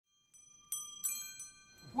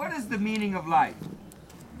what is the meaning of life?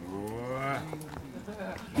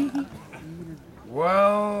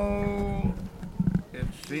 Well, it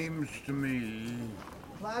seems to me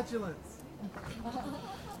Flatulence.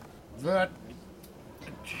 that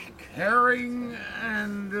caring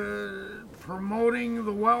and promoting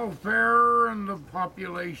the welfare and the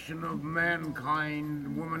population of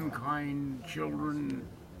mankind, womankind, children,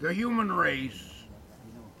 the human race,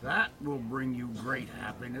 that will bring you great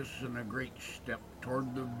happiness and a great step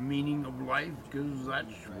toward the meaning of life, because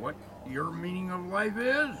that's what your meaning of life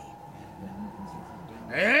is.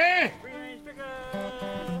 Eh?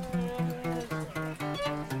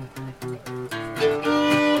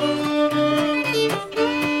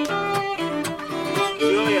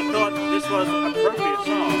 Julia thought this was an appropriate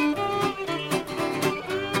song.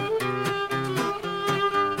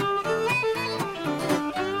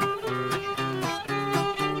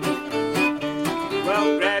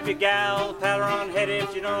 Well, grab your gal, pat her on head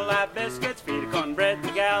if you don't like biscuits. Feed her cornbread,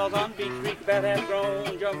 the gals on Beach Creek about have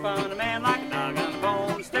grown. Jump on a man like a dog on a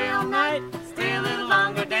bone. Stay all night, stay a little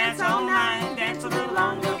longer, dance all night, dance a little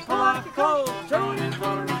longer. Pull off your clothes, throw it in the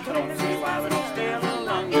corner. I don't see why we don't stay a little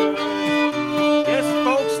longer. Yes,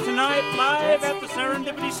 folks, tonight live at the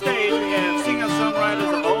Serendipity stage we have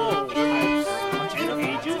singer-songwriters of all types and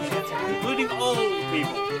ages, including old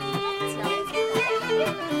people.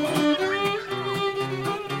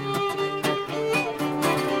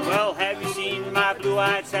 Well, have you seen my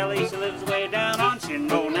blue-eyed Sally? She lives way down on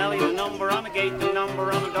Shinbone Alley. The number on the gate, the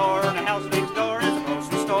number on the door, and the house next door is a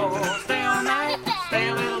grocery store. Stay all night, stay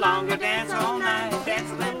a little longer, dance all night,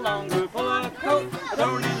 dance a little longer. Pull out a coat,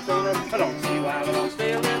 throw it in the corner. I don't see why we don't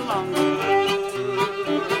stay a little longer.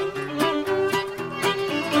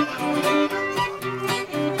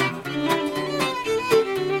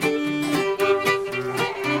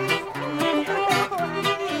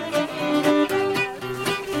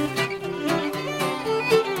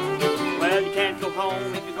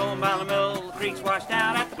 Washed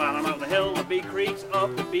out at the bottom of the hill. The big creek's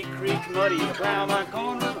up, the big creek's muddy. I plow my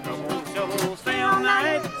corn with a double shovel. Stay all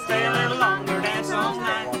night, stay a little longer, dance all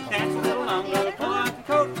night, dance a little longer. Pull out the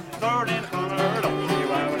coat, throw it in the corner. Don't see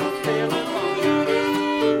why we don't stay a little longer.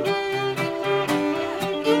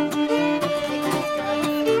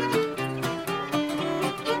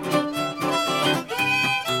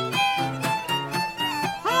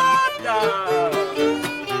 Hot dog!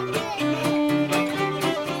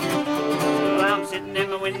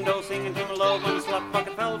 Window singing to my love when the slut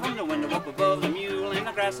bucket fell from the window up above the mule and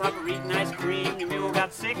the grasshopper eating ice cream. The mule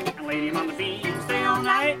got sick and laid him on the beam. Stay all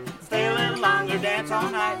night, stay a little longer, dance all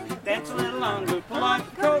night, dance a little longer. Pull out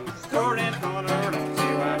the coat, throw it in the corner. Don't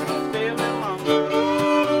see why we don't stay a little longer.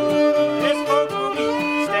 This folks will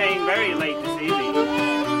be staying very late this evening,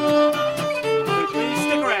 so please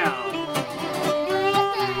stick around.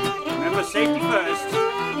 Remember safety first,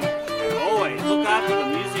 and always look out for the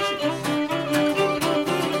musicians.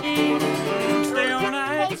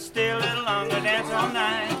 Stay a little longer, dance all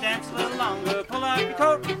night, dance a little longer. Pull out your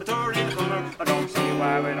coat, throw it in the corner. I don't see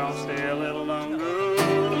why we don't stay a little longer.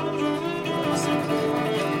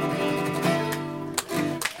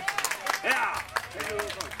 Yeah.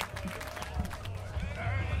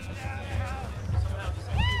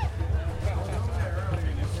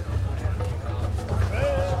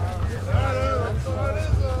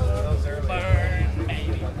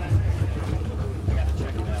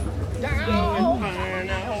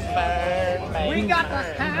 We got the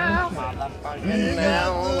house.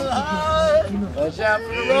 Watch out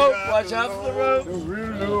for the rope, watch out for the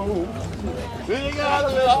rope. We got a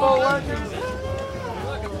little workers.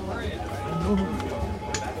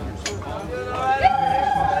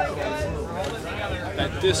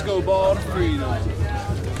 That disco ball to freedom.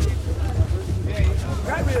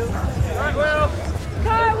 Cartwheel. Cartwheel.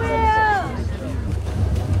 Cartwheel!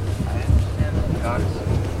 Goddess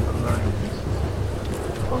of learning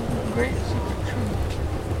spoke of the great secret truth.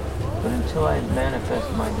 But until I manifest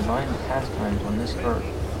my divine pastimes on this earth,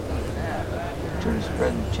 to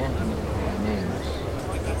spread the chanting of my names,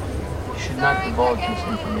 you should not divulge this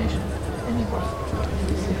information to anyone.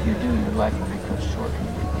 If you do, your life will be cut short.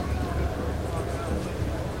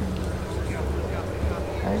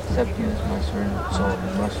 I accept you as my surrendered soul.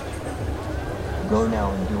 You must go now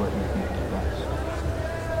and do what you think is best.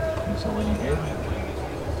 And so what he did,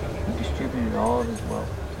 he distributed all of his wealth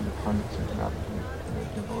to the pundits and the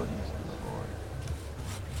devotees of the Lord.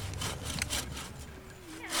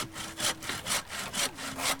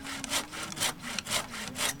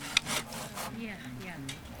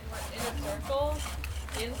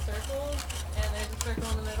 In circles, and there's a circle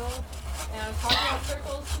in the middle. And I was talking about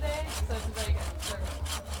circles today, so it's a very good circle.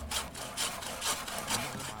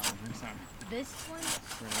 This one is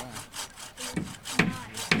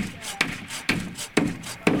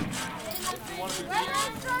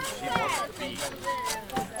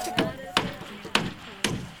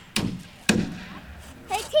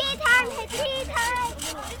Hey, tea time! Hey, tea time!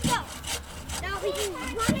 Let's go! No, we can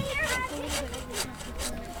run in here.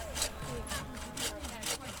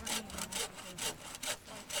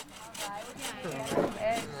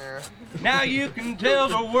 Now you can tell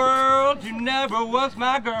the world you never was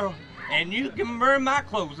my girl, and you can burn my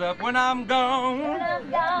clothes up when I'm gone.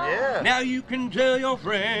 Yeah. Now you can tell your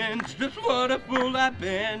friends just what a fool I've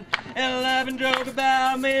been, and laugh and joke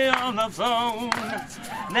about me on the phone.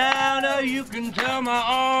 Now you can tell my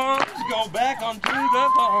arms go back onto the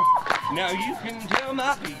floor. Now you can tell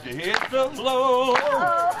my feet to hit the floor.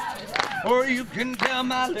 Or you can tell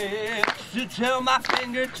my lips to tell my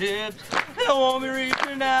fingertips I won't be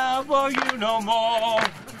reaching out for you no more.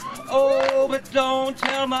 Oh, but don't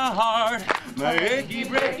tell my heart, my achy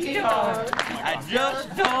breaky heart, I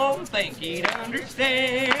just don't think he'd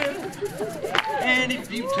understand. And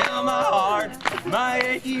if you tell my heart, my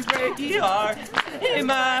achy breaky heart, he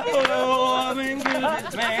might blow up and kill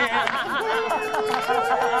this man.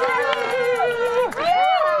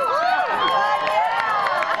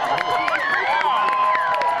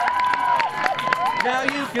 Now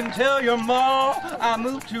you can tell your ma I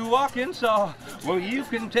moved to Arkansas. Well, you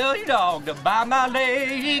can tell your dog to bite my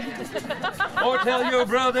leg. Or tell your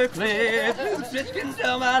brother Cliff, you just can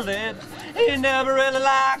tell my lips, he never really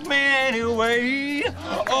liked me anyway.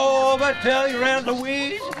 Oh, but tell your Aunt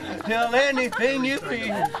Louise, tell anything you please.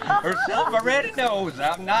 Herself already knows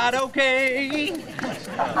I'm not okay. Or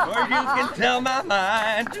you can tell my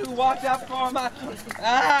mind to watch out for my,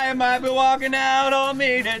 I might be walking out on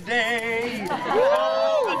me today.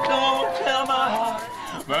 Oh, but don't tell my heart,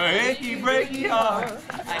 my achy breaky heart,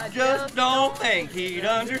 I just don't think he'd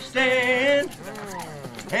understand.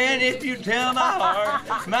 And if you tell my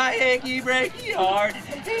heart, my achy breaky heart,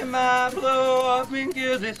 it might blow up and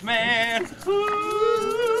kill this man.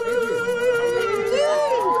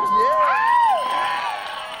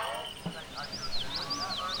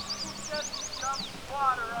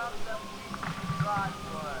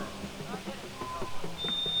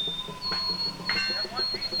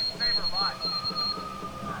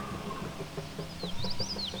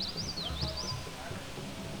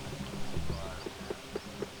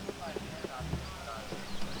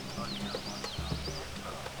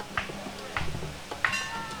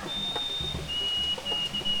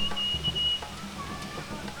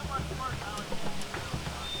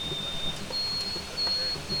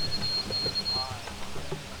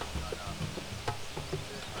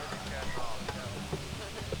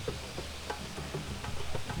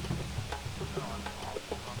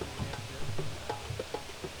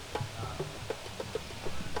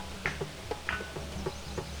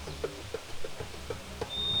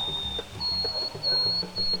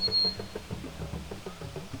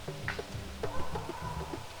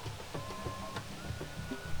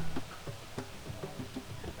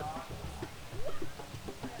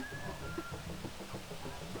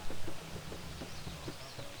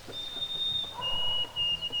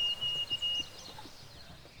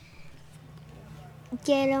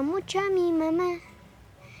 Quiero mucho a mi mamá.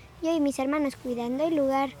 Yo y mis hermanos cuidando el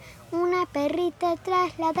lugar. Una perrita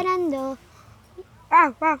atrás ladrando.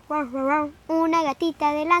 Una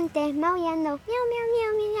gatita delante maullando. Miau, miau,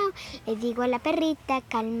 miau, miau. Le digo a la perrita,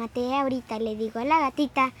 cálmate ahorita. Le digo a la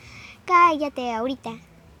gatita, cállate ahorita.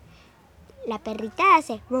 La perrita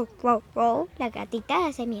hace wow, wow, wow. La gatita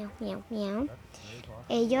hace miau, miau, miau.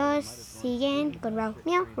 Ellos siguen con row,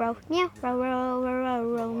 miau, row, miau, row, row, row,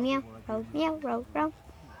 row, row, miau, row, miau, row, row,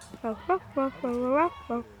 row, row, row, row, row,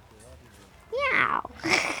 row, miau.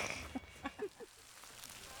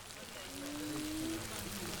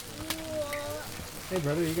 Hey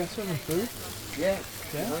brother, you got some food? Yeah.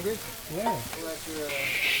 Yeah? Hungry? Yeah.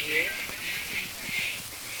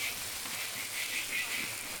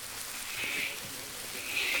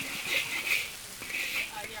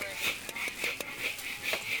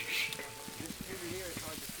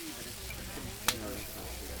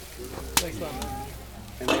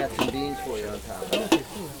 And I got some beans for you on top. Okay,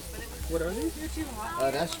 cool. What are these?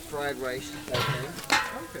 That's fried rice, I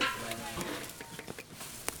think. Okay.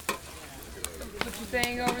 Put your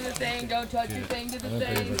thing over the thing, don't touch your thing to the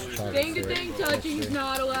thing. Thing to thing touching is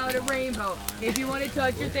not allowed at Rainbow. If you want to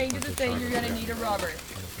touch your thing to the thing, you're going to need a rubber.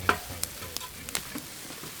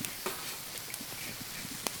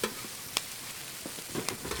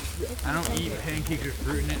 I don't eat pancakes with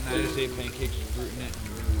fruit in it, and I just ate pancakes with fruit in it.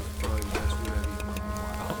 Probably the best food I've eaten in a while.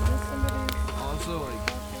 Also, like,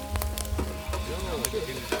 I don't know, like,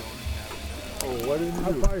 Oh, what did it do?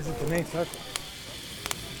 How far is it the main circle?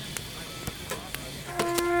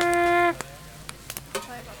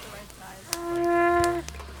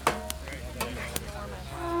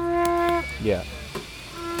 Yeah.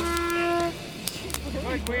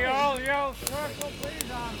 Like we all yell circle,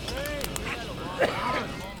 please, on three.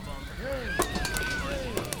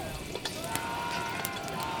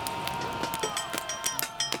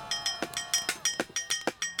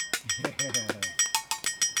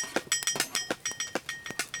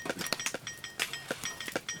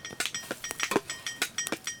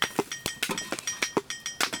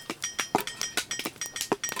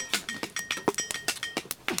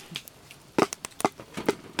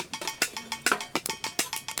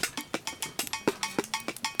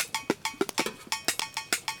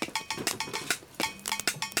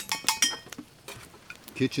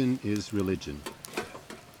 Kitchen is religion,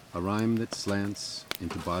 a rhyme that slants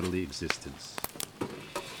into bodily existence.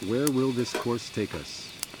 Where will this course take us,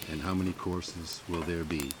 and how many courses will there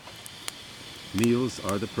be? Meals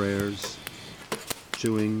are the prayers,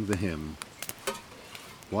 chewing the hymn.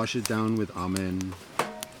 Wash it down with amen.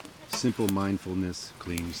 Simple mindfulness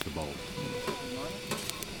cleans the bulb.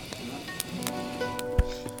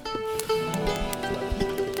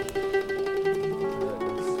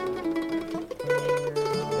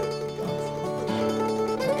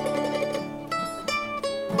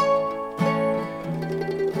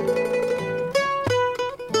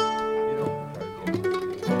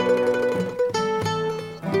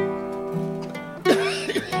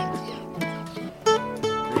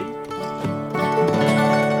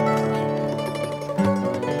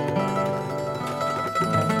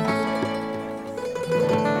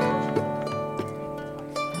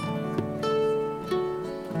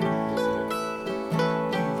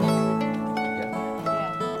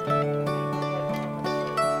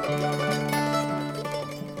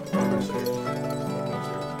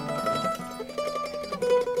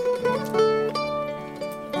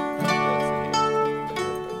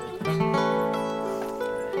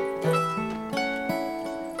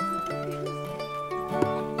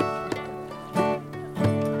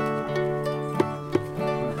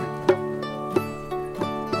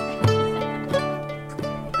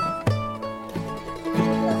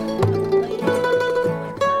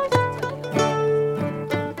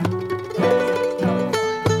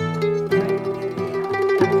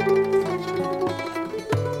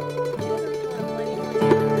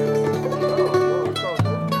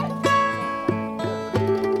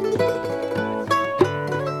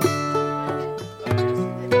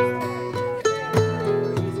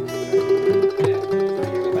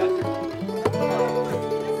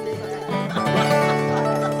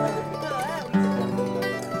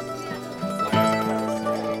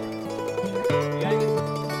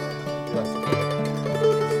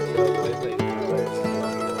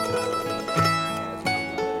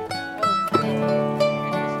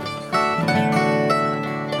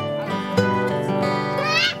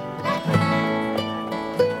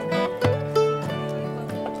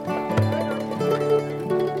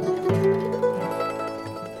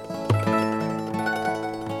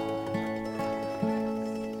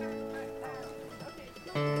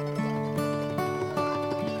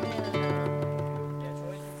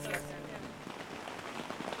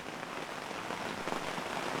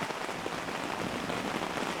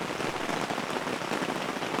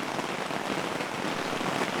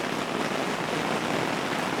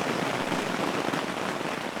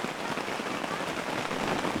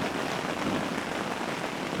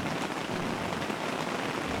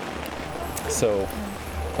 So,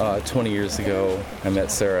 20 years ago, I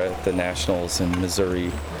met Sarah at the Nationals in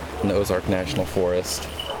Missouri, in the Ozark National Forest,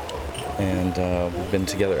 and we've been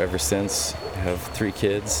together ever since. We have 3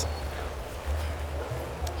 kids.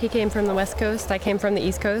 He came from the West Coast, I came from the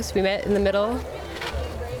East Coast. We met in the middle.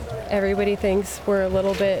 Everybody thinks we're a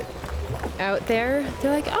little bit out there.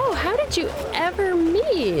 They're like, oh, how did you ever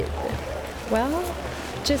meet? Well,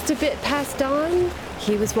 just a bit past dawn.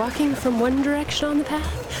 He was walking from one direction on the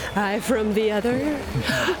path, I from the other.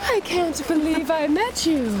 I can't believe I met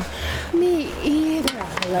you. Me either.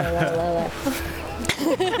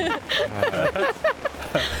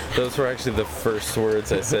 Those were actually the first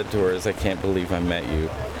words I said to her is, I can't believe I met you.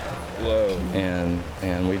 Whoa.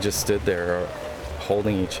 And we just stood there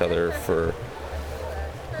holding each other for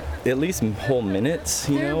at least whole minutes,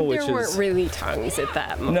 you know, which there weren't really tongues at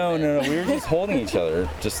that moment. No, we were just holding each other,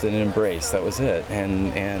 just in an embrace. That was it.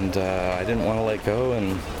 And I didn't want to let go,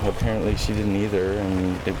 and apparently she didn't either.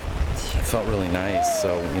 And it felt really nice.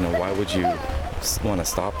 So, you know, why would you want to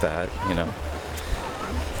stop that, you know?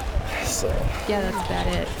 So. Yeah, that's about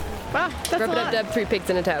it. Wow, that's Rub a it lot. up, dub, 3 pigs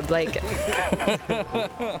in a tub. Like,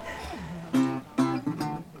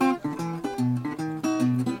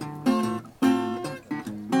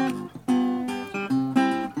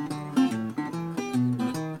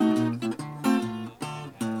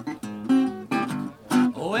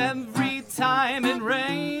 Oh, every time it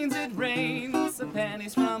rains, the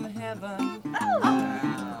pennies from heaven.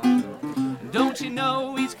 Don't you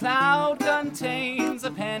know each cloud contains the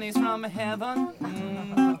pennies from heaven?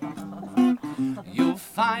 You'll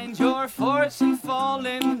find your fortune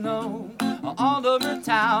falling low all over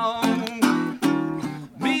town.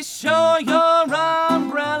 Be sure your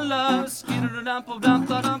umbrella's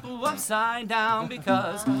upside down,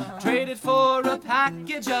 because traded for a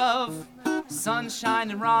package of sunshine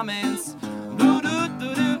and ramens.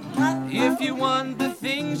 If you want the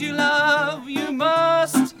things you love, you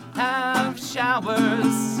must have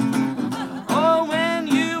showers. Oh, when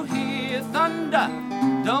you hear thunder,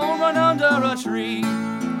 don't run under a tree,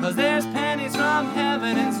 'cause there's pennies from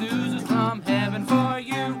heaven and Susans from heaven for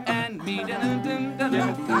you and me.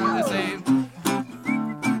 The same.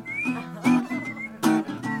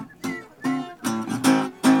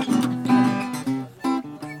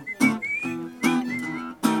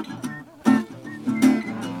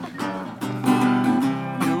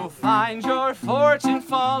 Find your fortune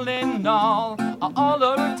falling all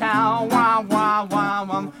over town. Wow, wow, wow,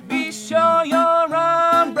 wow. Be sure your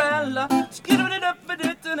umbrella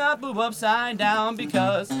upside down,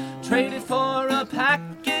 because traded for a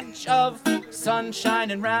package of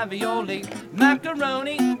sunshine and ravioli,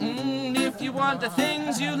 macaroni. If you want the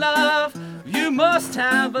things you love, you must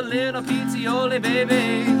have a little pizzioli,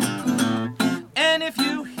 baby. And if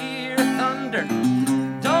you hear thunder,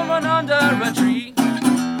 don't run under a tree.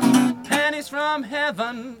 Pennies from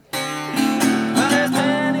heaven. There's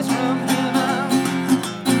pennies from heaven.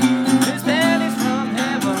 There's pennies from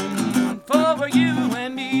heaven for you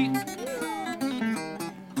and me.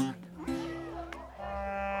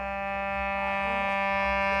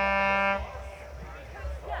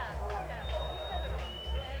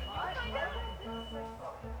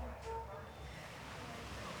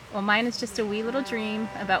 Well, mine is just a wee little dream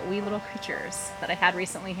about wee little creatures that I had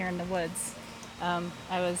recently here in the woods.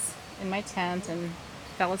 I was in my tent and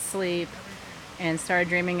fell asleep and started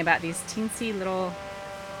dreaming about these teensy little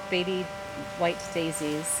baby white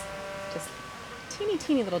daisies, just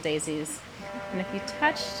teeny little daisies. And if you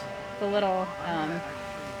touched the little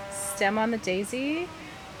stem on the daisy,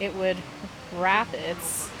 it would wrap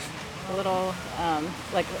its little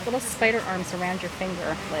like little spider arms around your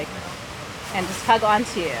finger, like, and just hug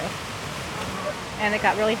onto you. And it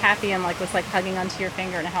got really happy and was hugging onto your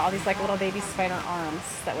finger, and it had all these little baby spider arms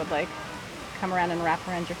that would come around and wrap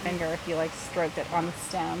around your finger if you stroked it on the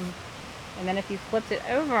stem. And then if you flipped it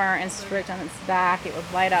over and stroked on its back, it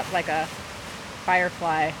would light up like a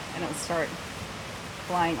firefly, and it would start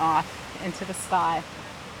flying off into the sky.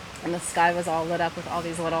 And the sky was all lit up with all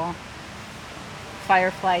these little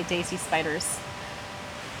firefly daisy spiders.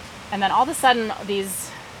 And then all of a sudden,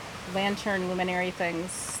 these lantern luminary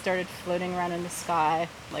things started floating around in the sky.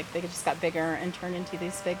 They just got bigger and turned into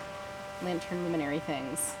these big lantern luminary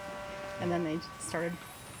things. And then they started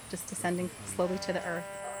just descending slowly to the earth.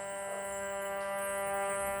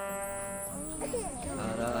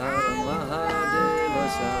 Hara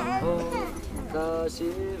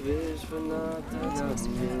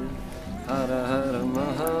Hara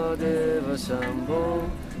Mahadeva Shambho,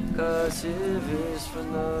 Kashi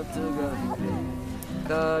Vishwanath Gange,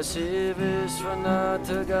 Kashi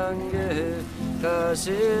Vishwanath Gange,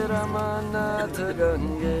 Kashi Ramanath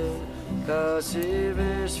Gange, Kashi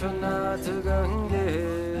Vishwanath Gange,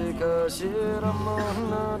 Kashi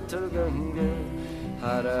Ramanath Gange,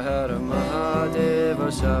 Hara Hara Mahadeva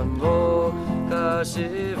Shambho, Kashi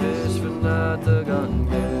Vishwanath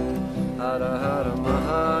Gange, Hara Hara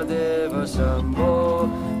Mahadeva Shambho,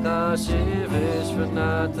 Kashi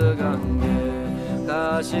Vishwanath Gange,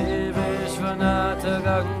 Kashi Vishwanath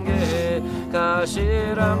Gange, Kashi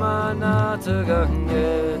Ramanath Gange,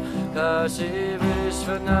 Kashi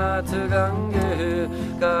Vishwanath Gange,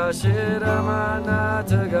 Kashi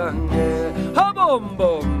Ramanath Gange, Ha Bom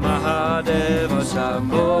Bom Mahadeva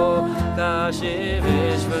Shambho, Kashi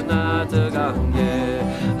Vishwanath Gange,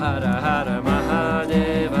 Hara Hara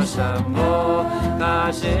Mahadeva Shambho,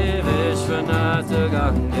 Kashi Vishwanath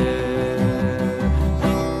Gange.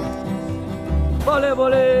 Bole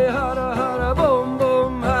bole hara hara bom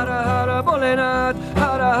bom hara hara bolenath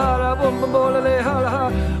hara hara bom bom bolele hara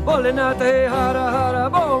hara bolenath hey hara hara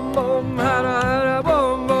bom bom hara hara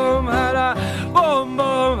bom bom hara bom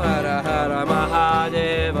bom hara hara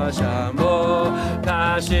Mahadeva Shambho,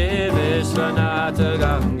 Kashi Vishwanath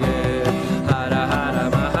Gange.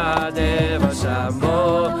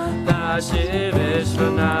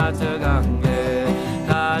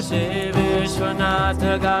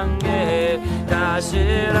 Kashi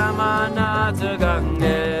Ramanath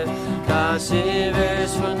Gange, Kashi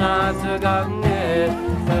Vishwanath Gange,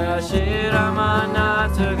 Kashi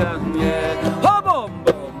Ramanath Gange. Ho bom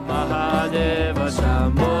bom Mahadeva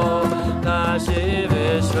Shambho, Kashi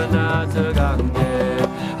Vishwanath Gange,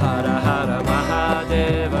 Hara Hara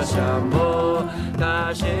Mahadeva Shambho,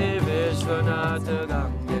 Kashi Vishwanath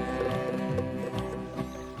Gange.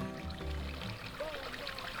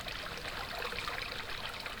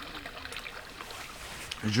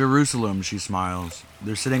 Jerusalem, she smiles.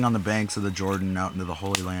 They're sitting on the banks of the Jordan out into the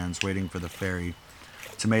Holy Lands waiting for the ferry.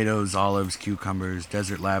 Tomatoes, olives, cucumbers,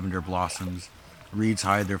 desert lavender blossoms. Reeds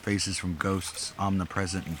hide their faces from ghosts,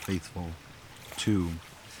 omnipresent and faithful. 2.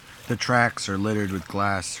 The tracks are littered with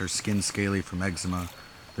glass, her skin scaly from eczema.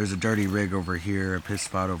 There's a dirty rig over here, a piss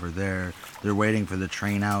spot over there. They're waiting for the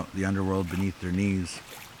train out, the underworld beneath their knees.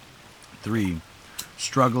 3.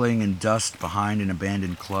 Struggling in dust behind an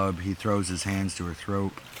abandoned club, he throws his hands to her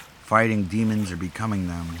throat. Fighting demons or becoming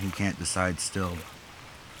them, he can't decide still.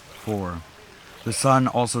 4. The sun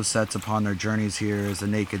also sets upon their journeys here as the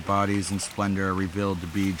naked bodies in splendor are revealed to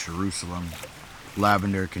be Jerusalem.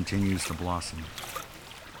 Lavender continues to blossom.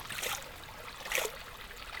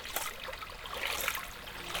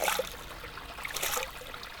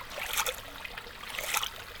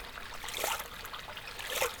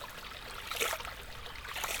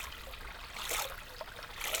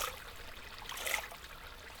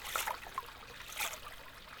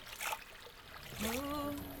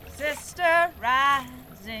 Sister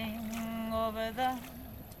rising over the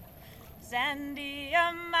sandy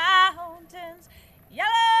mountains, yellow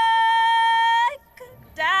like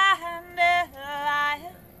a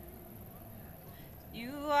dandelion.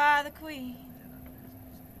 You are the queen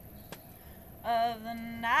of the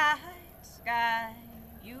night sky.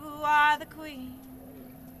 You are the queen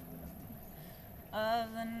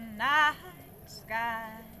of the night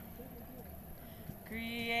sky,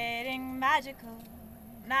 creating magical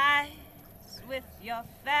nights with your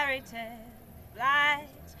fairy tale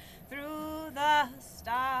flights through the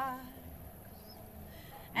stars.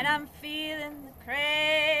 And I'm feeling the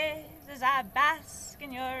craze as I bask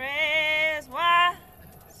in your rays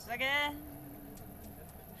once again.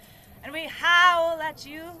 And we howl at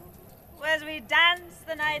you as we dance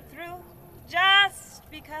the night through, just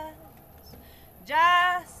because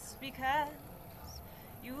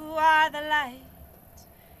you are the light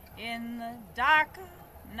in the darker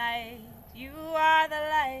night. You are the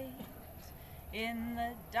light in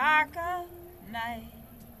the darker night.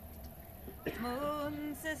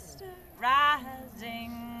 Moon sister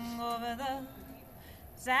rising over the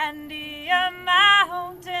sandy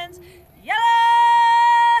mountains, yellow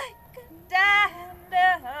like a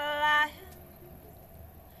dandelion.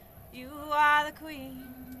 You are the queen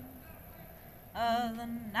of the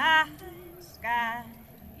night sky.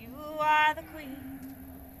 You are the queen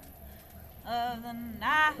of the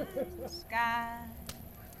night sky.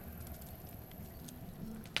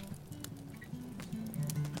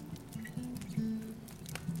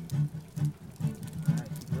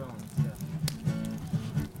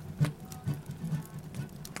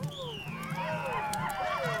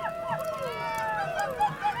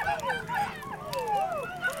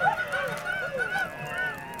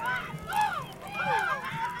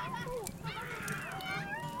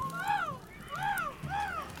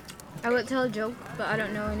 I would tell a joke, but I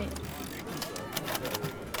don't know any.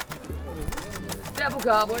 Apple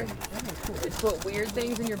cobbler. Just put weird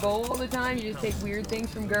things in your bowl all the time. You just take weird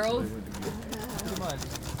things from girls.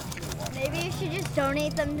 Maybe you should just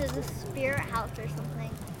donate them to the spirit house or something.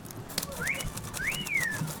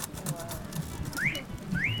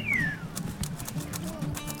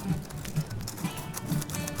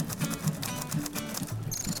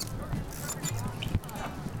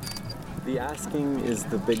 The asking is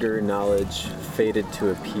the bigger knowledge, fated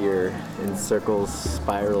to appear in circles,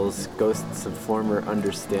 spirals, ghosts of former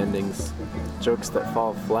understandings, jokes that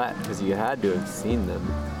fall flat because you had to have seen them.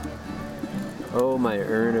 Oh, my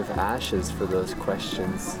urn of ashes for those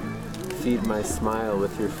questions. Feed my smile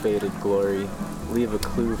with your faded glory. Leave a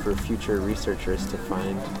clue for future researchers to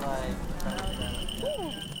find.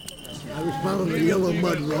 I was following the yellow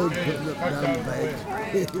mud road putting up down the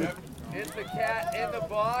bank. Is the cat in the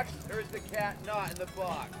box, or is the cat not in the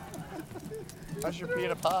box? I should be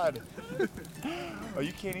in a pod. Oh,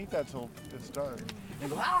 you can't eat that till it's dark. They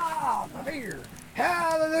go, ah, my finger,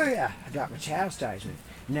 hallelujah. I got my chastisement.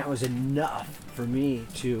 And that was enough for me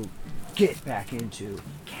to get back into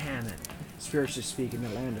Canaan. Spiritually speaking, the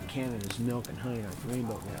land of Canaan is milk and honey like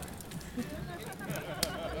rainbow milk.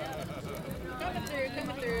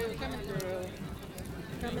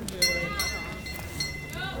 Coming through.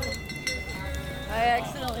 I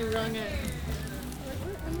accidentally rung it.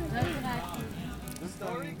 That's an accident.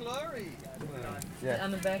 Glory, glory. Yeah.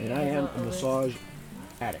 On the back And of I the am a bottle. massage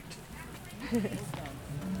addict.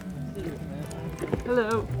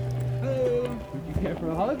 Hello. Hello. Would you care for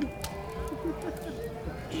a hug?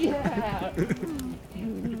 Yeah.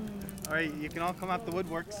 All right, you can all come out the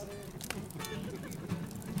woodworks.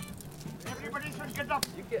 Everybody should get up.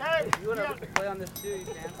 You want to play on this too? You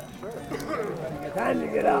can. Sure. Time to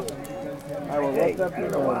get up. I will Hey, lift up I your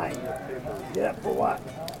don't know arm. why. Get up for what?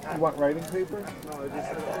 You want writing paper? No,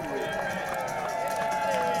 just.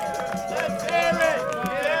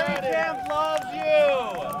 Barry Camp loves you.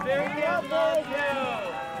 Barry Camp loves you.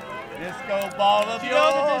 Disco ball of Do you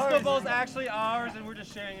yours. know the disco ball's actually ours and we're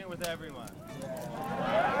just sharing it with everyone?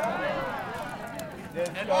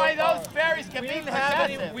 And boy, those fairies can We be didn't have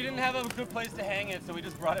possessive. we didn't have a good place to hang it, so we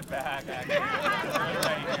just brought it back. Actually.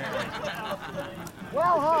 Right here.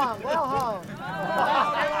 Well hung, well hung.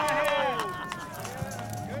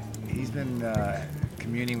 He's been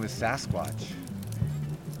communing with Sasquatch.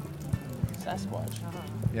 Sasquatch.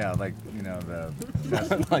 Yeah, like, you know, the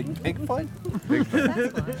like Bigfoot?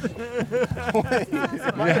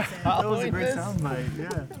 Yeah, that was a great soundbite.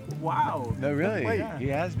 Yeah. Wow. No, really, Wait. he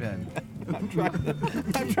has been. I'm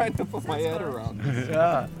trying to put my head around this.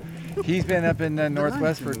 Yeah. He's been up in the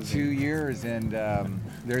Northwest for 2 years, and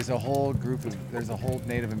there's a whole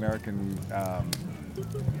Native American,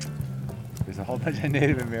 there's a whole bunch of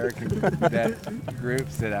Native American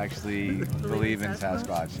groups that actually believe in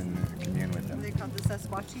Sasquatch and commune with them. Are they called the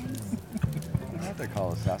Sasquatchians? I don't know what they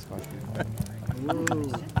call a Sasquatch people.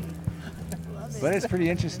 But it's pretty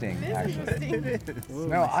interesting, actually.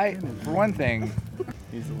 No, for one thing,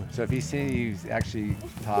 so if he's actually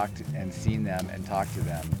talked and seen them and talked to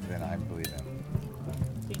them, then I believe him.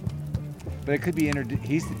 But it could be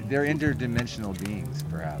they're interdimensional beings,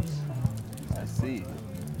 perhaps. I see.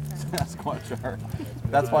 Sasquatch are.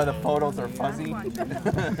 That's why the photos are fuzzy.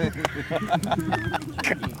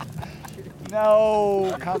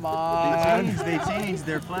 No, come on. They changed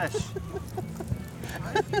their flesh.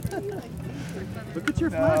 Look at your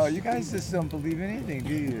flesh. No, you guys just don't believe anything,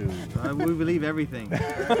 do you? We believe everything. We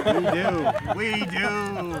do. We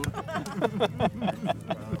do.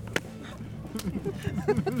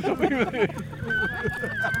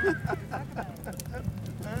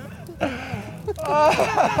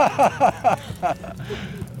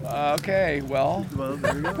 Okay, well,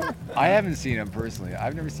 there we go. I haven't seen them personally.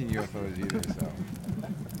 I've never seen UFOs either, so.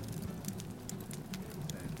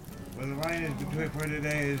 Well, the line is between for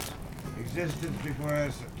today is existence before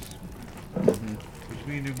essence, which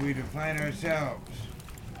means that we define ourselves.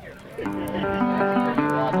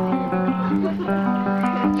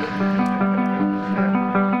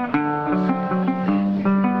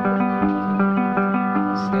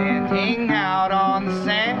 Standing out on the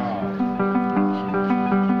sand,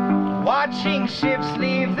 watching ships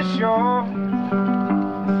leave the shore.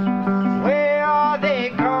 Where are they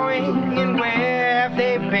going and where have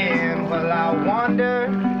they been? Well, I wonder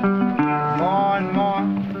more and more.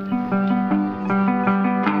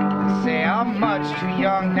 They say I'm much too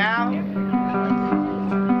young now.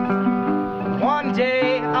 One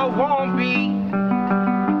day I won't be.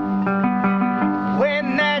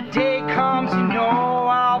 When that day comes, you know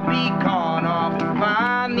I'll be gone off to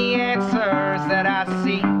find the answers that I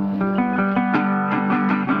see.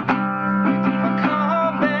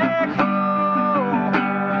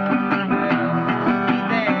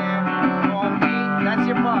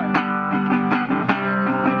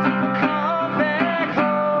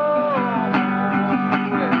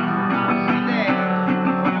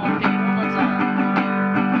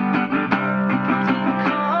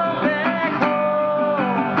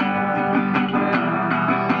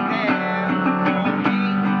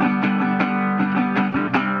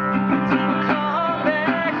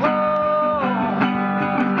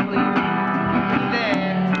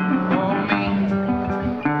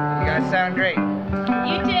 Sound great.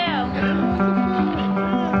 You do.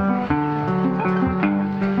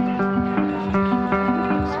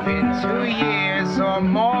 It's been 2 years or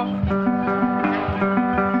more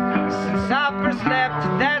since I first left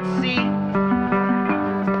that sea.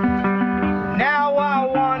 Now I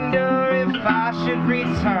wonder if I should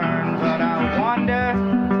return, but I wonder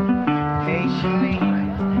patiently.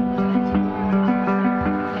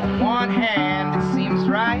 On one hand, it seems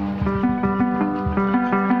right.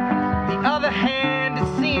 Other hand, it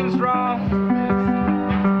seems wrong.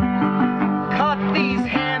 Cut these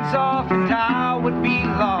hands off and I would be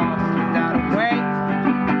lost without a way to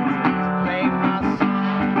play my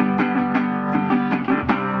song.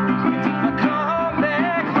 Until I come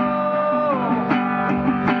back home,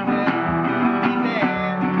 be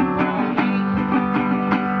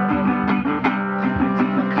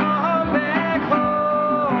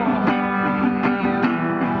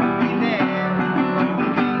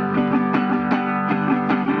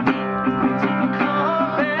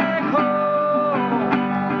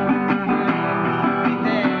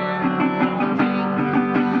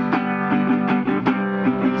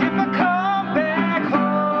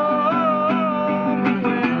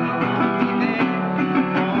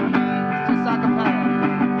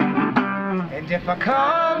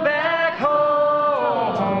come back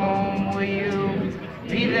home, will you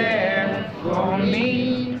be there for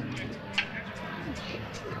me?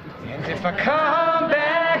 And if I come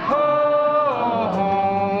back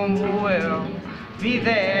home, who will be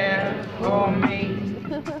there for me?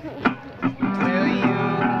 Will you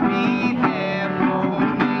be there for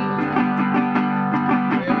me?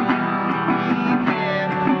 Will you be there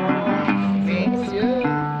for me?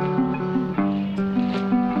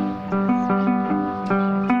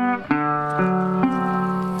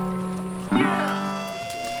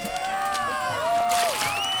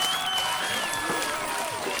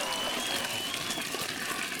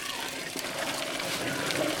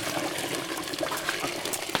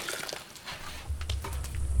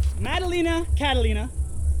 Madalena Catalina,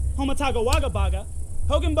 Homataga Wagga Baga,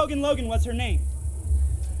 Hogan Bogan Logan was her name.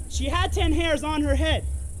 She had 10 hairs on her head.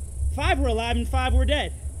 5 were alive and 5 were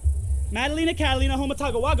dead. Madalena Catalina,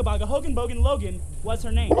 Homataga Wagga Baga, Hogan Bogan Logan was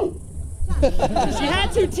her name. She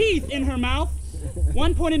had 2 teeth in her mouth.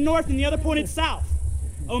 One pointed north and the other pointed south.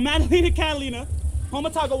 Oh, Madalena Catalina,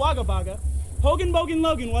 Homataga Wagga Baga, Hogan Bogan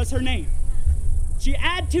Logan was her name. She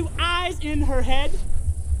had 2 eyes in her head.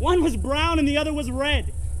 One was brown and the other was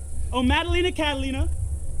red. Oh, Madalena Catalina,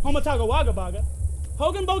 Homataga Wagga Baga,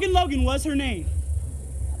 Hogan Bogan Logan was her name.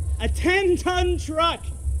 A 10-ton truck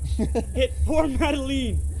hit poor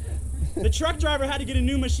Madeline. The truck driver had to get a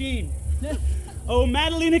new machine. Oh,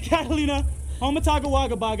 Madalena Catalina, Homataga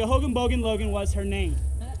Wagga Baga, Hogan Bogan Logan was her name.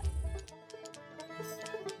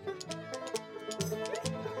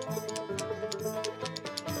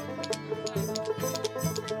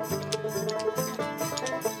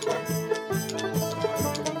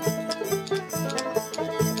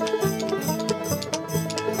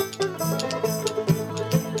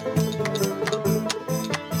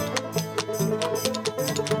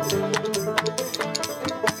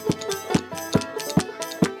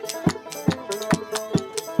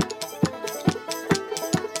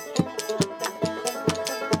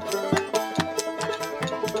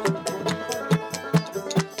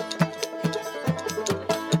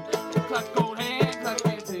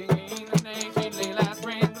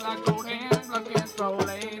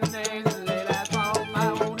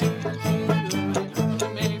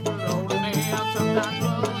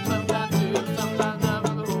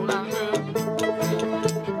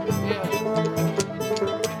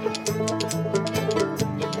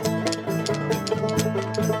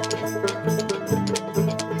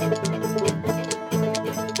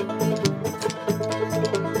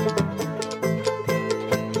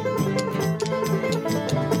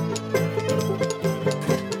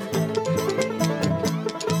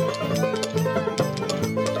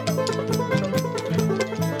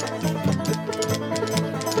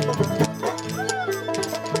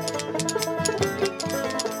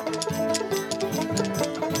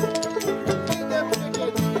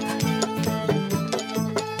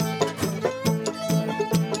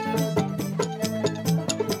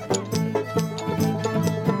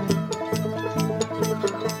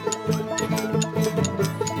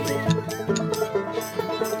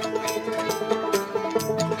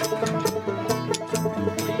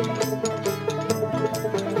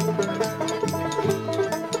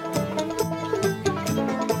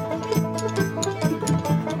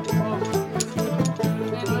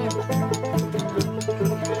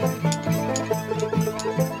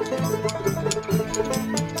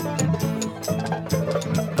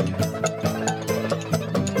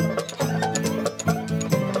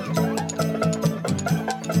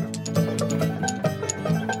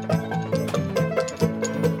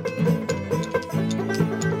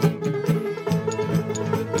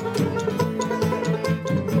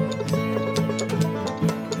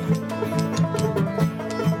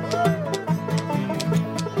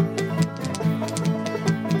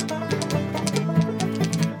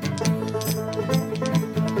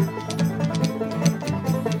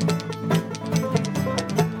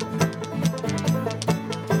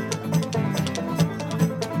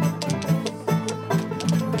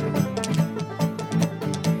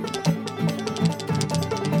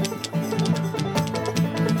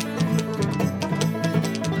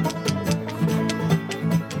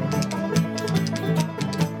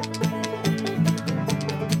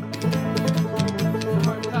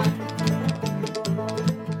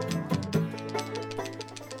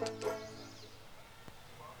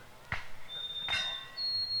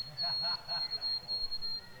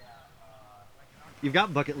 You've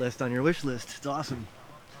got bucket list on your wish list. It's awesome.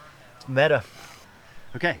 It's meta.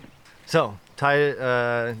 Okay, so Ty, you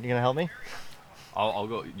gonna help me? I'll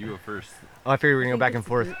go. You go first. Oh, I figured we were gonna go back and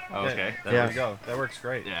forth. Oh, okay. There we go. That works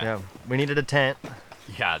great. Yeah. We needed a tent.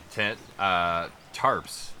 Yeah, tent.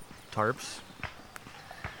 Tarps. Tarps.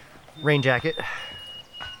 Rain jacket.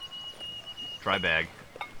 Dry bag.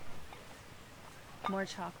 More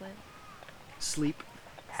chocolate. Sleep.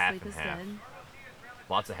 Half Sleep and is half. good.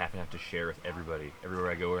 Lots of half and half to share with everybody.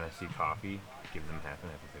 Everywhere I go and I see coffee, give them half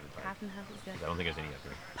and half if they would like. Half and half is good. I don't think there's any up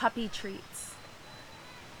here. Puppy treats.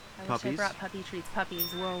 I wish I Puppies? brought puppy treats.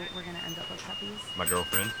 Puppies. We're gonna end up with puppies. My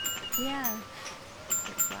girlfriend. Yeah.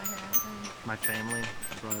 Let's fly her out then. My family.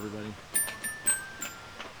 I brought everybody.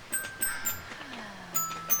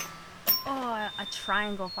 Oh, a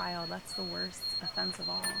triangle file. That's the worst offense of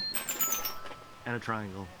all. And a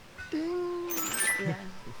triangle. Yeah.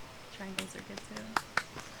 Triangles are good too.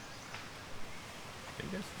 I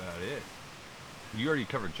think that's about it. You already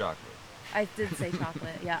covered chocolate. I did say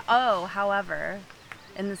chocolate, yeah. Oh, however,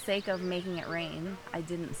 in the sake of making it rain, I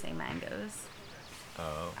didn't say mangoes.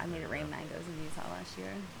 Oh. I made it rain mangoes in Utah last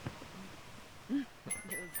year. It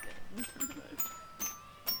was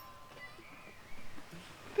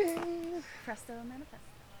good. Presto manifest.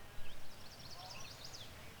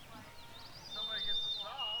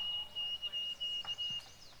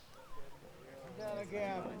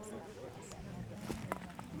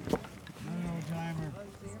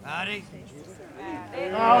 Howdy.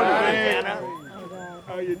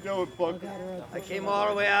 How you doing, Buck? I came all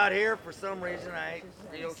the way out here for some reason I ain't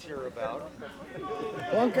real sure about.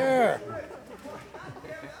 Bunker!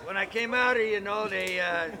 When I came out here, you know,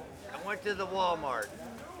 I went to the Walmart.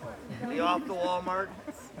 Off the Walmart.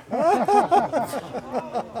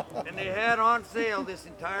 And they had on sale this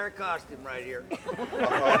entire costume right here. That's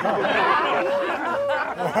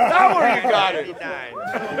where you got it.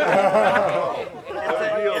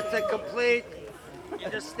 It's a complete, you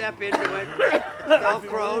just step into it,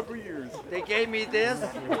 Velcro. They gave me this.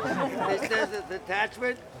 They said it's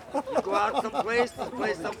attachment. You go out someplace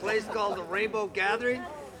called the Rainbow Gathering.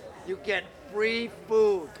 You get free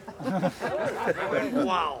food. I went,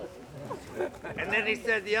 wow. And then he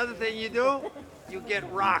said, the other thing you do, you get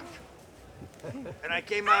rocked. And I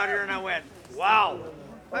came out here and I went, wow,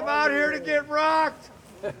 I'm out here to get rocked.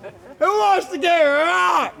 Who wants to get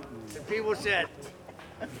rocked? And people said,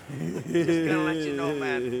 just gonna let you know,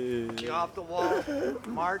 man, the off the wall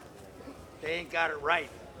Mart, they ain't got it right.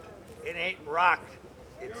 It ain't rocked,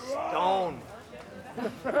 it's stone.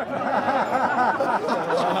 Anyway,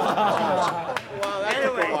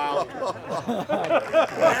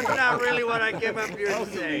 that's not really what I came up here to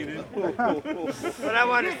say. But I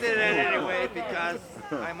want to say that anyway because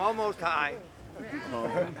I'm almost high.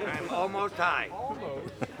 I'm almost high.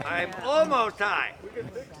 I'm almost high.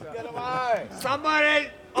 Somebody,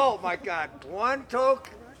 oh my God, one toke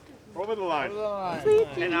over the line,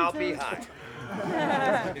 and I'll be high.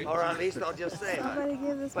 Or at least I'll just say hi.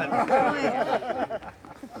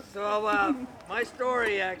 So my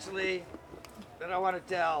story actually that I want to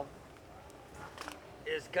tell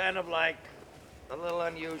is kind of like a little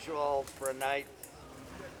unusual for a night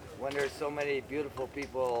when there's so many beautiful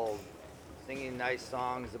people singing nice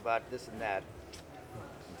songs about this and that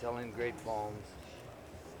and telling great poems.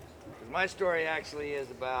 'Cause my story actually is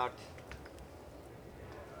about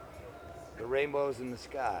the rainbows in the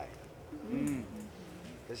sky.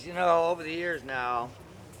 Because you know, over the years now,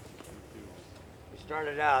 we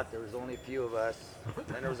started out, there was only a few of us,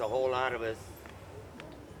 then there was a whole lot of us,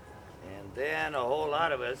 and then a whole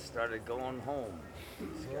lot of us started going home to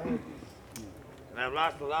the sky. And I've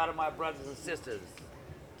lost a lot of my brothers and sisters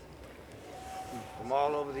from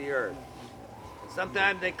all over the earth. And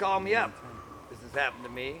sometimes they call me up. This has happened to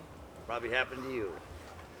me, probably happened to you.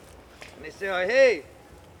 And they say, oh, hey,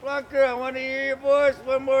 Flunker, I want to hear your voice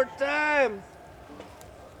one more time.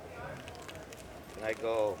 And I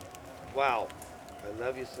go, wow, I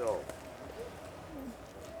love you so.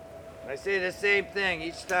 And I say the same thing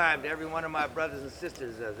each time to every one of my brothers and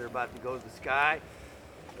sisters as they're about to go to the sky,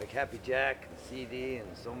 like Happy Jack and CD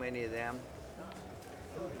and so many of them.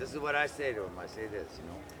 This is what I say to them. I say this, you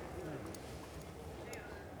know.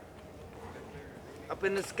 Up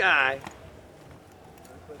in the sky,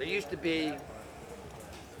 there used to be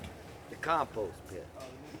the compost pit.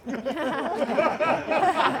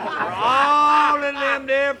 All of them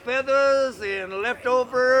there feathers and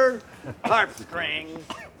leftover harp strings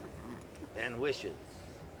and wishes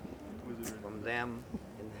from them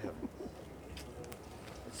in heaven.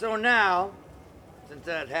 So now, since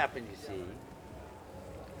that happened, you see,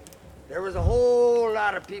 there was a whole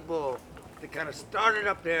lot of people that kind of started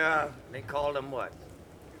up there, and they called them what?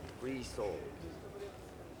 Free souls.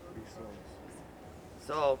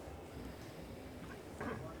 So,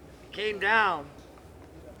 it came down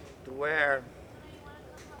to where,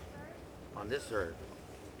 on this earth,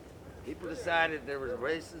 people decided there was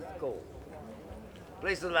races of gold.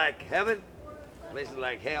 Places like heaven, places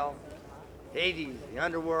like hell, Hades, the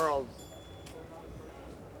underworld.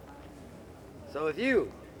 So if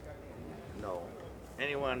you know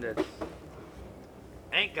anyone that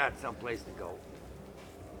ain't got someplace to go,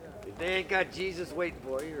 if they ain't got Jesus waiting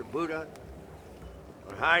for you, or Buddha,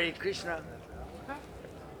 or Hare Krishna,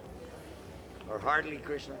 or Hardly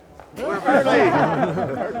Krishna, Just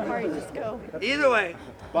go. either way,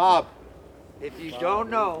 Bob, if you don't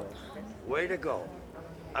know where to go,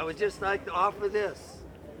 I would just like to offer this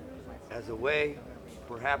as a way,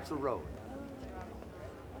 perhaps a road.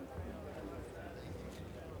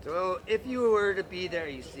 So if you were to be there,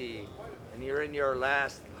 you see, and you're in your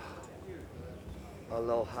last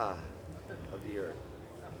aloha of the earth,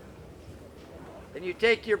 and you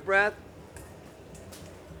take your breath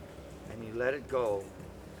and you let it go,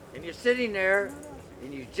 and you're sitting there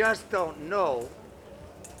and you just don't know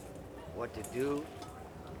what to do,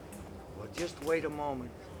 well, just wait a moment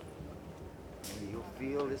and you'll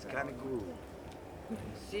feel this kind of groove. You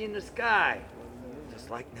see in the sky,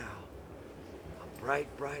 just like now, a bright,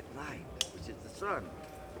 bright light, which is the sun.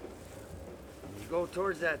 And you go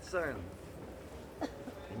towards that sun,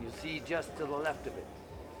 and you see just to the left of it,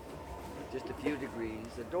 just a few degrees,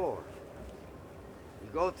 a door. You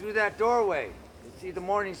go through that doorway, you see the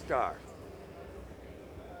morning star.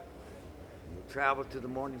 And you travel to the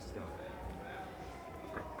morning star.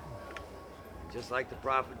 And just like the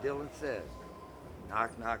prophet Dylan says,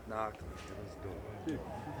 knock, knock, knock on heaven's door.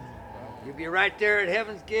 You'll be right there at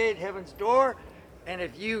heaven's gate, heaven's door, and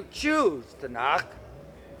if you choose to knock,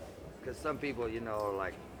 because some people, you know, are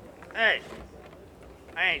like, hey,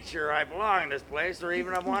 I ain't sure I belong in this place or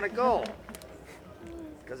even I want to go.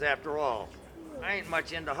 Because after all, I ain't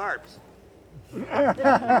much into harps.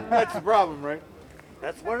 That's the problem, right?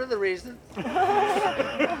 That's one of the reasons.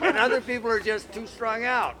 And other people are just too strung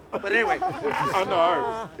out. But anyway. On the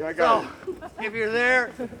harps. Yeah, I got So, if you're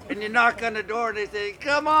there and you knock on the door and they say,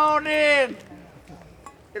 come on in,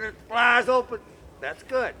 and it flies open, that's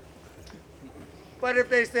good. But if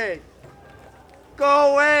they say,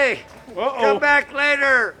 go away, come back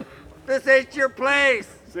later, this ain't your place,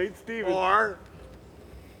 St. Stephen. or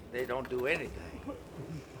they don't do anything.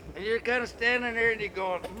 And you're kind of standing there and you're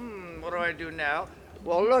going, what do I do now?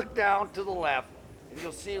 Well, look down to the left and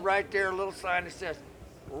you'll see right there a little sign that says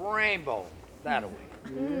rainbow that way.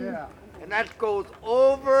 Yeah. And that goes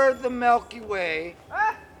over the Milky Way.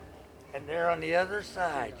 And there on the other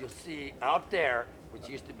side, you'll see out there, which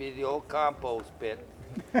used to be the old compost pit,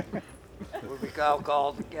 what we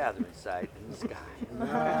call the gathering site in the sky.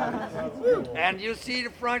 And you see the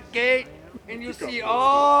front gate, and you see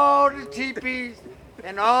all the teepees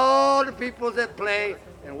and all the people that play,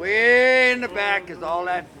 and way in the back is all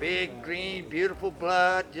that big, green, beautiful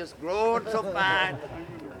blood just growing so fine.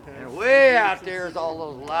 And way out there is all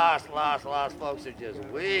those lost folks that are just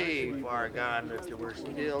way far gone that we're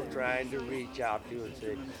still trying to reach out to and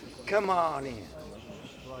say, come on in.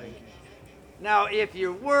 Now, if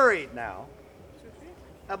you're worried now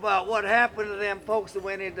about what happened to them folks that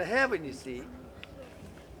went into heaven, you see,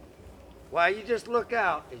 why, you just look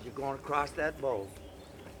out as you're going across that bowl.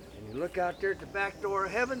 And you look out there at the back door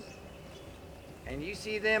of heaven, and you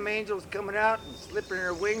see them angels coming out and slipping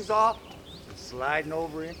their wings off and sliding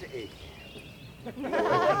over into Abraham. Rainbow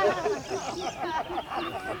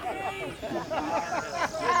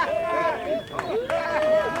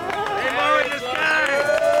in the sky!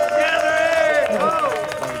 Gather in!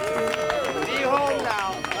 Oh! Be home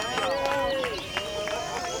now.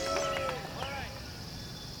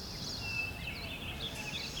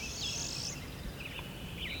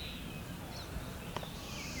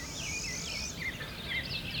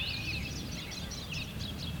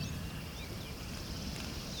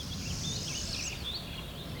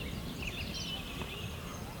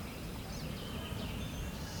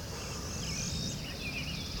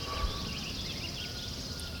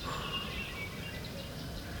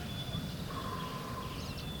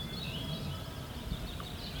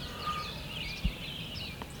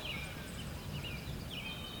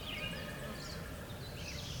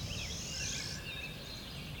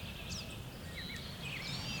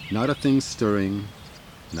 Not a thing stirring,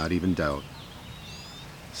 not even doubt.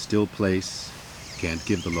 Still place, can't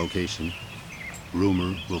give the location.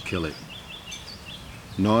 Rumor will kill it.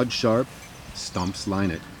 Gnawed sharp, stumps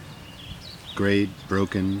line it. Grade,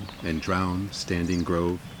 broken, and drowned standing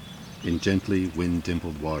grove in gently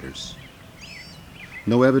wind-dimpled waters.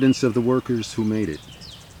 No evidence of the workers who made it.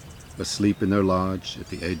 Asleep in their lodge at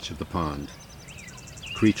the edge of the pond.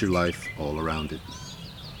 Creature life all around it.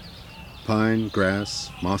 Pine,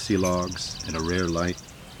 grass, mossy logs, and a rare light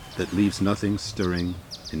that leaves nothing stirring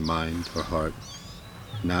in mind or heart.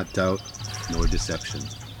 Not doubt nor deception.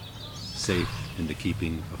 Safe in the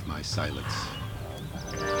keeping of my silence.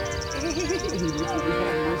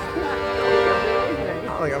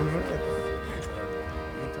 Like I'm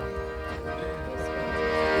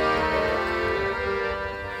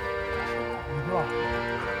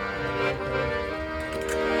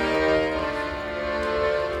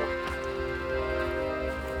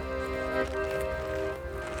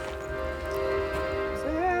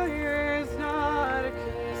Failure is not a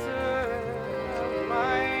concern of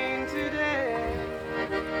mine today.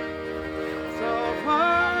 So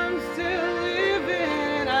far I'm still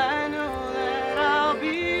living, I know that I'll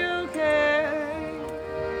be okay.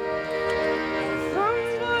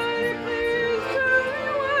 Somebody please tell me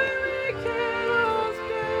why we can't all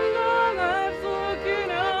spend our lives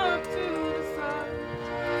looking up to the sun,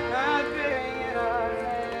 not banging our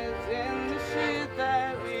heads in the shit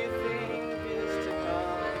that we think is to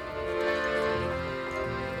come.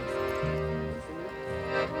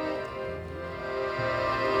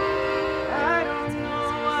 I don't know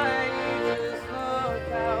why you just look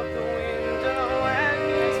out the window at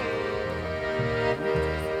me.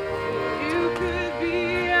 You could be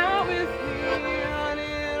out with me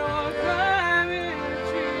running or climbing a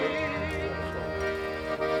tree.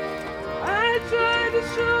 I tried to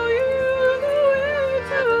show you the way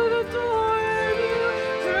to the door and you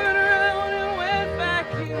turned around and went back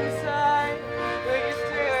inside. But you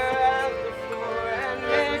stare at the floor and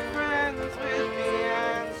make friends with the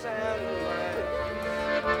ants and the mice.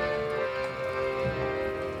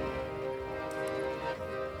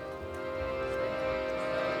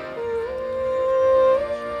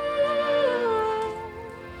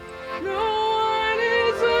 No one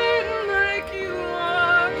is hurting like you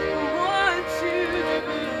are. What you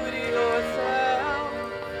do to yourself.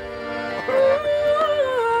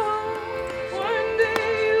 One day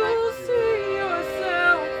you'll see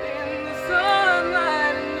yourself in the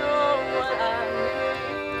sunlight and know what I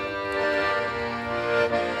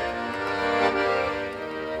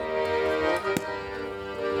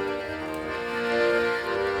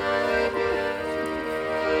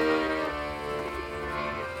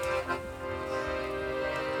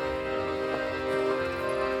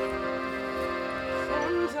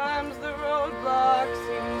Sometimes the roadblock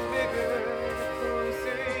seems bigger the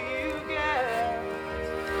closer you get.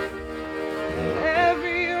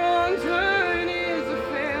 Every wrong turn is a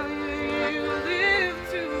failure you live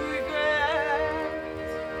to regret.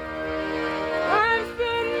 I've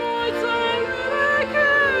spent more time than I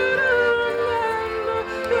could remember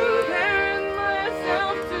comparing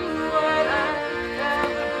myself to what I'd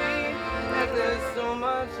never be. And there's so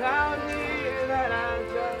much out here that I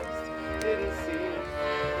just didn't see.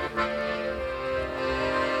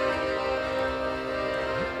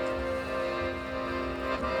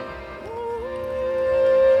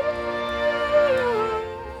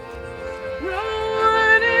 No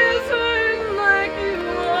one is hurting like you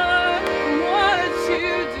are. What you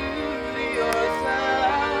do to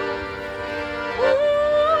yourself.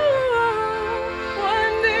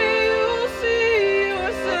 One day you'll see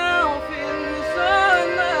yourself in the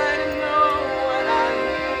sunlight and know what I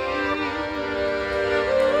mean.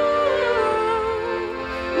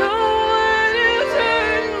 No one is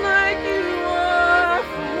hurting like you are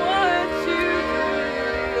for what you do to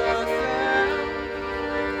yourself.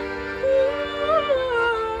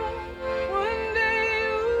 One day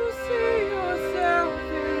you'll see yourself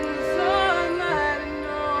in the sunlight and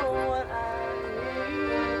know what I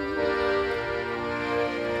mean.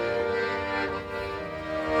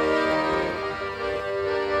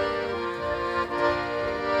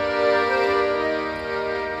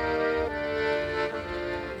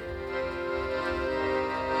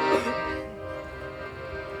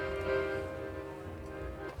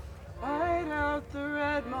 White out the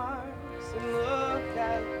red marks and look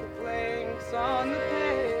at the blanks on the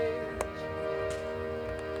page.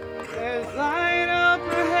 There's light up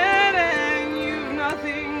ahead and you've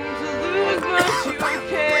nothing to lose but your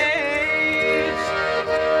cage.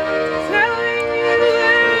 Telling you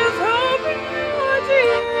there's hope in your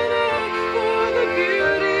DNA for the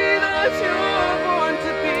beauty that you're born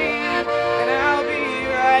to be. And I'll be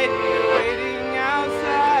right here waiting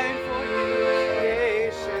outside for you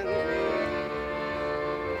patiently.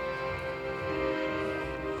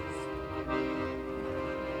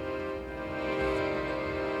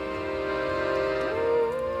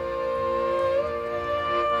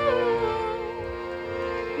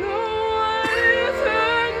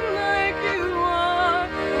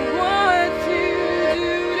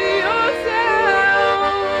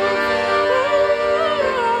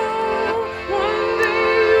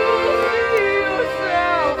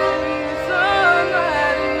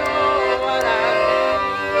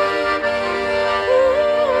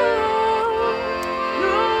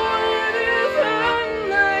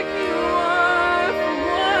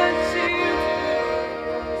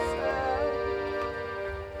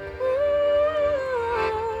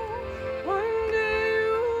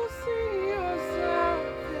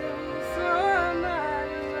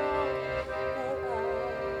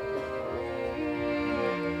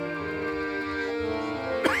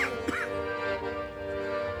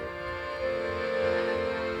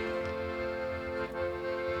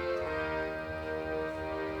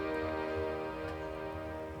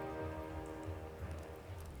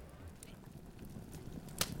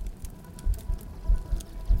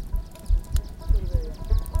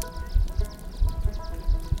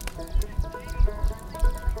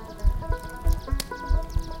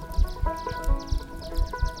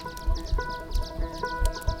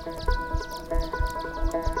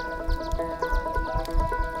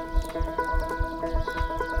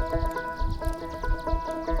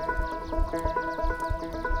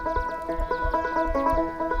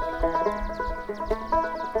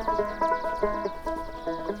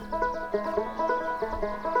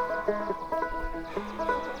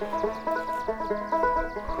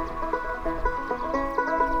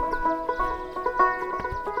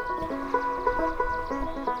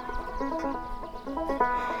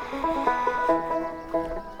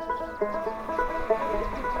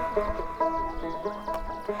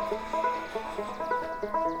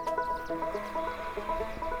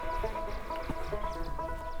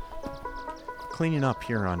 Cleaning up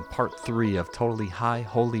here on part 3 of Totally High,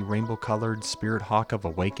 Holy Rainbow Colored Spirit Hawk of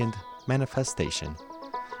Awakened Manifestation.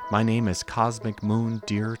 My name is Cosmic Moon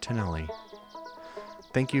Deer Tonelli.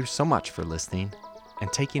 Thank you so much for listening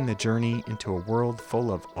and taking the journey into a world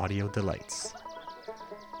full of audio delights.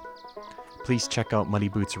 Please check out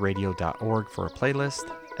muddybootsradio.org for a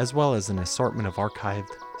playlist, as well as an assortment of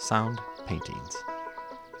archived sound paintings.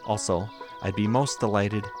 Also, I'd be most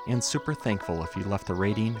delighted and super thankful if you left a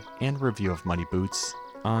rating and review of Muddy Boots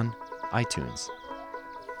on iTunes.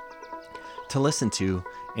 To listen to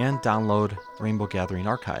and download Rainbow Gathering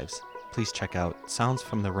archives, please check out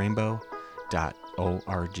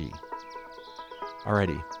soundsfromtherainbow.org.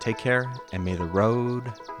 Alrighty, take care and may the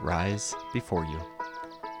road rise before you.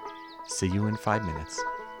 See you in 5 minutes.